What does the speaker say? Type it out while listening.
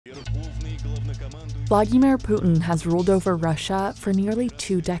Vladimir Putin has ruled over Russia for nearly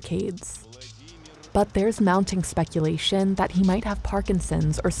 2 decades. But there's mounting speculation that he might have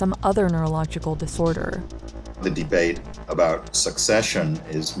Parkinson's or some other neurological disorder. The debate about succession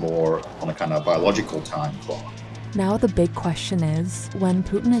is more on a kind of biological time clock. Now the big question is, when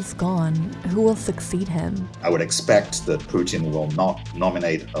Putin is gone, who will succeed him? I would expect that Putin will not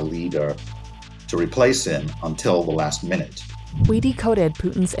nominate a leader to replace him until the last minute. We decoded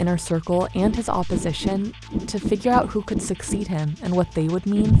Putin's inner circle and his opposition to figure out who could succeed him and what they would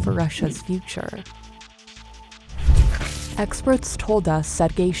mean for Russia's future. Experts told us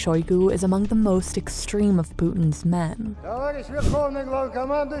Sergei Shoigu is among the most extreme of Putin's men.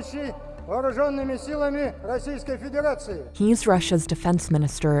 He's Russia's defense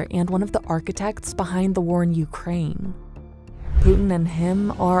minister and one of the architects behind the war in Ukraine. Putin and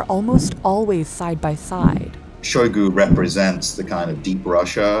him are almost always side by side. Shoigu represents the kind of deep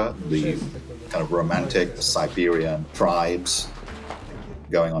Russia, the kind of romantic Siberian tribes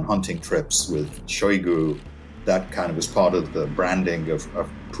going on hunting trips with Shoigu. That kind of is part of the branding of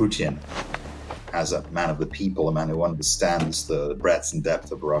Putin as a man of the people, a man who understands the breadth and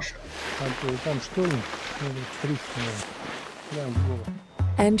depth of Russia.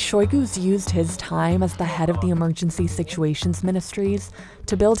 And Shoigu's used his time as the head of the emergency situations ministries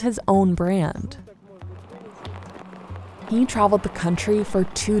to build his own brand. He traveled the country for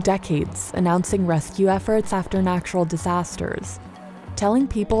 2 decades, announcing rescue efforts after natural disasters, telling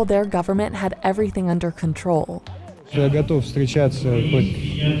people their government had everything under control. Я готов встречаться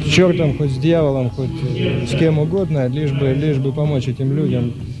хоть с чертом, хоть с дьяволом, хоть с кем угодно, лишь бы помочь этим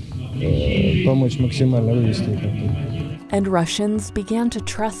людям, помочь максимально вывести их оттуда. And Russians began to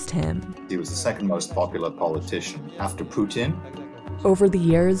trust him. He was the second most popular politician after Putin. Over the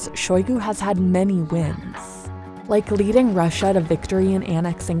years, Shoigu has had many wins, like leading Russia to victory in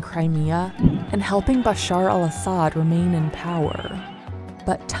annexing Crimea and helping Bashar al-Assad remain in power.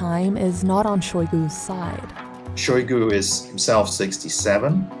 But time is not on Shoigu's side. Shoigu is himself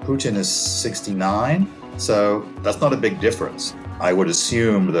 67, Putin is 69, so that's not a big difference. I would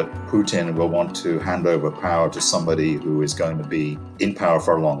assume that Putin will want to hand over power to somebody who is going to be in power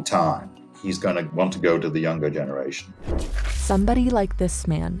for a long time. He's going to want to go to the younger generation. Somebody like this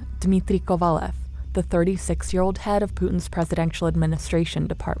man, Dmitry Kovalev, the 36-year-old head of Putin's presidential administration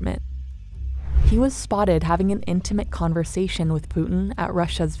department. He was spotted having an intimate conversation with Putin at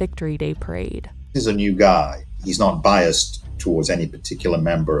Russia's Victory Day parade. He's a new guy. He's not biased towards any particular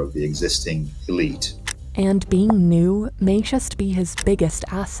member of the existing elite. And being new may just be his biggest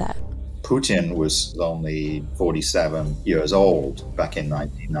asset. Putin was only 47 years old back in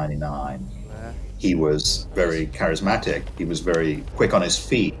 1999. He was very charismatic. He was very quick on his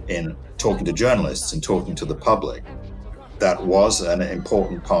feet in talking to journalists and talking to the public. That was an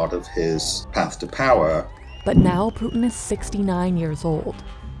important part of his path to power. But now Putin is 69 years old.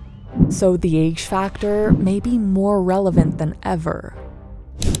 So the age factor may be more relevant than ever.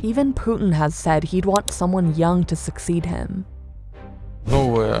 Even Putin has said he'd want someone young to succeed him.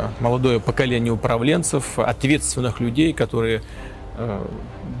 Новое молодое поколение управленцев, ответственных людей, которые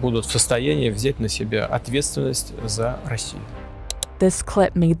будут в состоянии взять на себя ответственность за Россию. This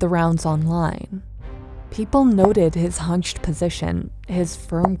clip made the rounds online. People noted his hunched position, his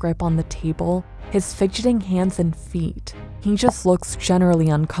firm grip on the table, his fidgeting hands and feet. He just looks generally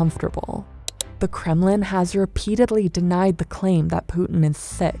uncomfortable. The Kremlin has repeatedly denied the claim that Putin is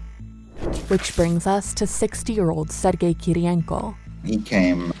sick. Which brings us to 60-year-old Sergei Kirienko. He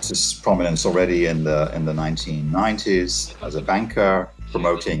came to prominence already in the 1990s as a banker,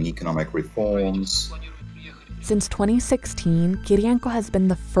 promoting economic reforms. Since 2016, Kirienko has been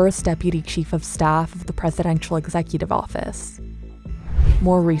the first deputy chief of staff of the Presidential Executive Office.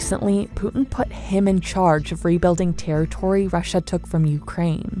 More recently, Putin put him in charge of rebuilding territory Russia took from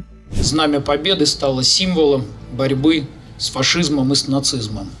Ukraine. Знамя Победы стало символом борьбы с фашизмом и с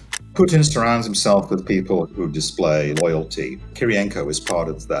нацизмом. Putin surrounds himself with people who display loyalty. Kirienko is part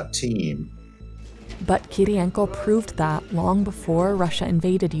of that team. But Kirienko proved that long before Russia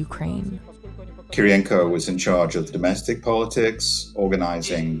invaded Ukraine. Kirienko was in charge of domestic politics,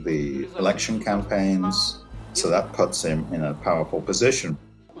 organizing the election campaigns, so that puts him in a powerful position.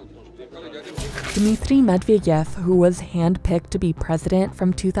 Dmitry Medvedev, who was handpicked to be president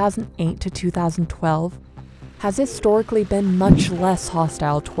from 2008 to 2012, has historically been much less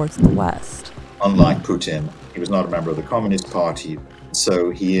hostile towards the West. Unlike Putin, he was not a member of the Communist Party, so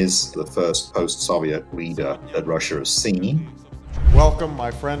he is the first post-Soviet leader that Russia has seen. Welcome,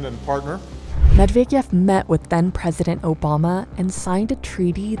 my friend and partner. Medvedev met with then-President Obama and signed a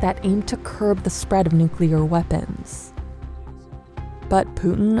treaty that aimed to curb the spread of nuclear weapons. but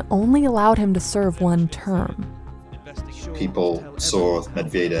Putin only allowed him to serve one term. People saw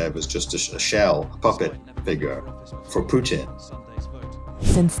Medvedev as just a shell, a puppet figure for Putin.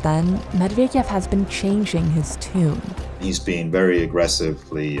 Since then, Medvedev has been changing his tune. He's been very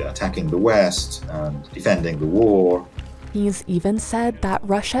aggressively attacking the West and defending the war. He's even said that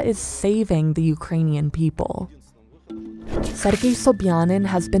Russia is saving the Ukrainian people. Sergei Sobyanin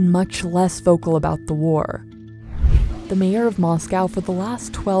has been much less vocal about the war. The mayor of Moscow for the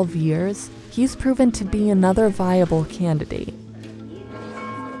last 12 years, he's proven to be another viable candidate.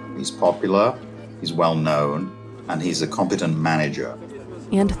 He's popular, he's well known, and he's a competent manager.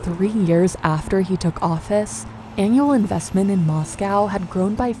 And 3 years after he took office, annual investment in Moscow had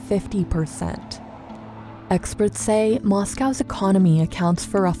grown by 50%. Experts say Moscow's economy accounts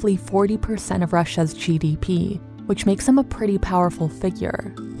for roughly 40% of Russia's GDP, which makes him a pretty powerful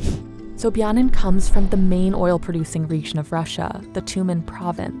figure. Sobyanin comes from the main oil-producing region of Russia, the Tumen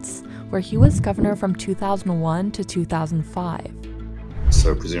province, where he was governor from 2001 to 2005.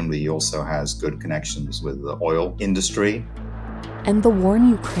 So presumably he also has good connections with the oil industry. And the war in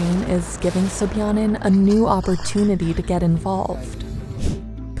Ukraine is giving Sobyanin a new opportunity to get involved.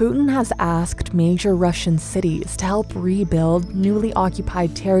 Putin has asked major Russian cities to help rebuild newly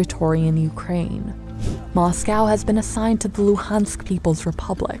occupied territory in Ukraine. Moscow has been assigned to the Luhansk People's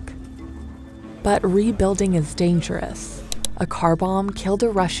Republic. But rebuilding is dangerous. A car bomb killed a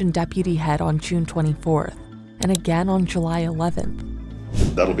Russian deputy head on June 24th, and again on July 11th.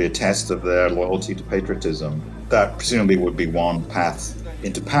 That'll be a test of their loyalty to patriotism. That presumably would be one path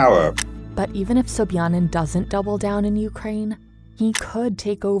into power. But even if Sobyanin doesn't double down in Ukraine, he could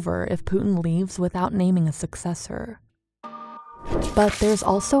take over if Putin leaves without naming a successor. But there's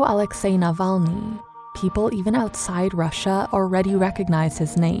also Alexei Navalny. People even outside Russia already recognize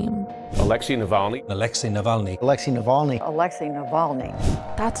his name. Alexei Navalny. Alexei Navalny. Alexei Navalny. Alexei Navalny.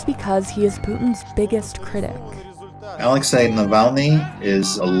 That's because he is Putin's biggest critic. Alexei Navalny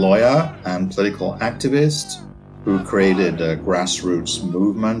is a lawyer and political activist who created a grassroots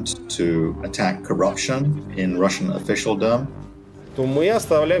movement to attack corruption in Russian officialdom. То мы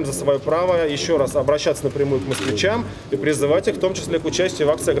оставляем за собой право еще раз обращаться напрямую к москвичам и призывать их в том числе к участию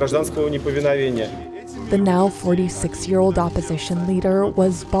в акции гражданского неповиновения. The now 46-year-old opposition leader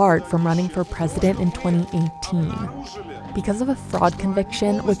was barred from running for president in 2018 because of a fraud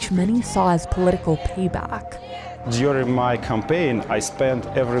conviction which many saw as political payback. During my campaign, I spent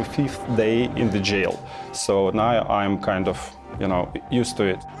every 5th day in the jail. So now I'm kind of, used to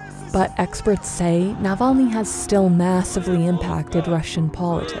it. But experts say Navalny has still massively impacted Russian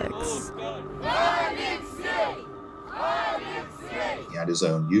politics. He had his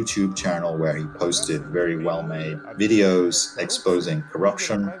own YouTube channel where he posted very well-made videos exposing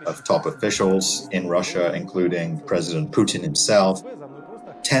corruption of top officials in Russia, including President Putin himself.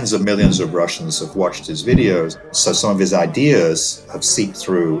 Tens of millions of Russians have watched his videos, so some of his ideas have seeped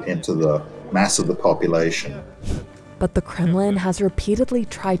through into the mass of the population. But the Kremlin has repeatedly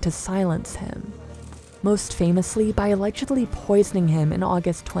tried to silence him, most famously by allegedly poisoning him in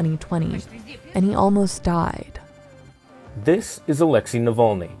August 2020, and he almost died. This is Alexei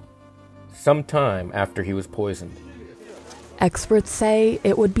Navalny, sometime after he was poisoned. Experts say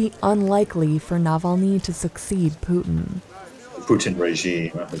it would be unlikely for Navalny to succeed Putin. The Putin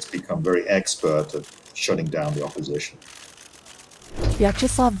regime has become very expert at shutting down the opposition.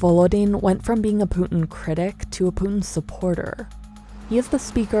 Vyacheslav Volodin went from being a Putin critic to a Putin supporter. He is the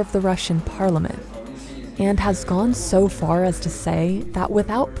Speaker of the Russian Parliament, and has gone so far as to say that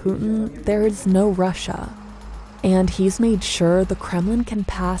without Putin, there is no Russia. And he's made sure the Kremlin can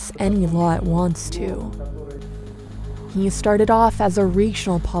pass any law it wants to. He started off as a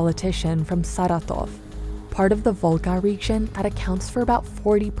regional politician from Saratov, part of the Volga region that accounts for about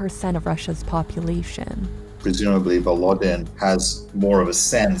 40% of Russia's population. Presumably, Volodin has more of a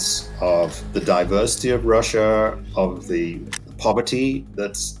sense of the diversity of Russia, of the poverty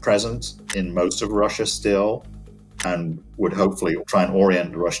that's present in most of Russia still, and would hopefully try and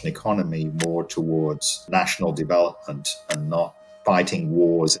orient the Russian economy more towards national development and not fighting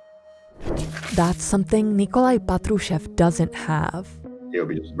wars. That's something Nikolai Patrushev doesn't have. It would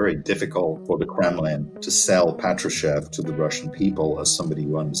be just very difficult for the Kremlin to sell Patrushev to the Russian people as somebody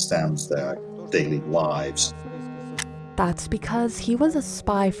who understands their daily lives. That's because he was a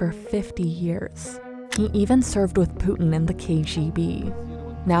spy for 50 years. He even served with Putin in the KGB.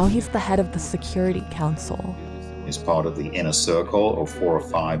 Now he's the head of the Security Council. He's part of the inner circle of 4 or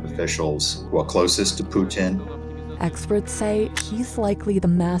 5 officials who are closest to Putin. Experts say he's likely the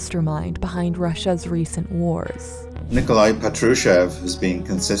mastermind behind Russia's recent wars. Nikolai Patrushev has been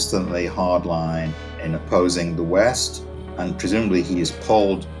consistently hardline in opposing the West and presumably he has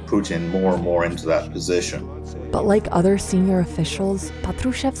pulled Putin more and more into that position. But like other senior officials,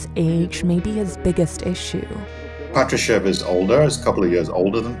 Patrushev's age may be his biggest issue. Patrushev is older, is a couple of years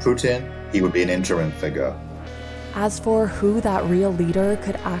older than Putin. He would be an interim figure. As for who that real leader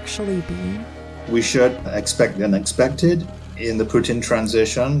could actually be, we should expect the unexpected in the Putin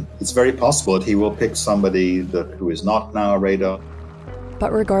transition. It's very possible that he will pick somebody who is not now a radar.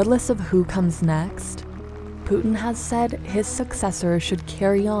 But regardless of who comes next, Putin has said his successor should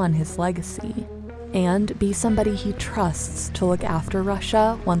carry on his legacy and be somebody he trusts to look after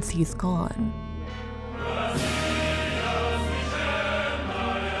Russia once he's gone.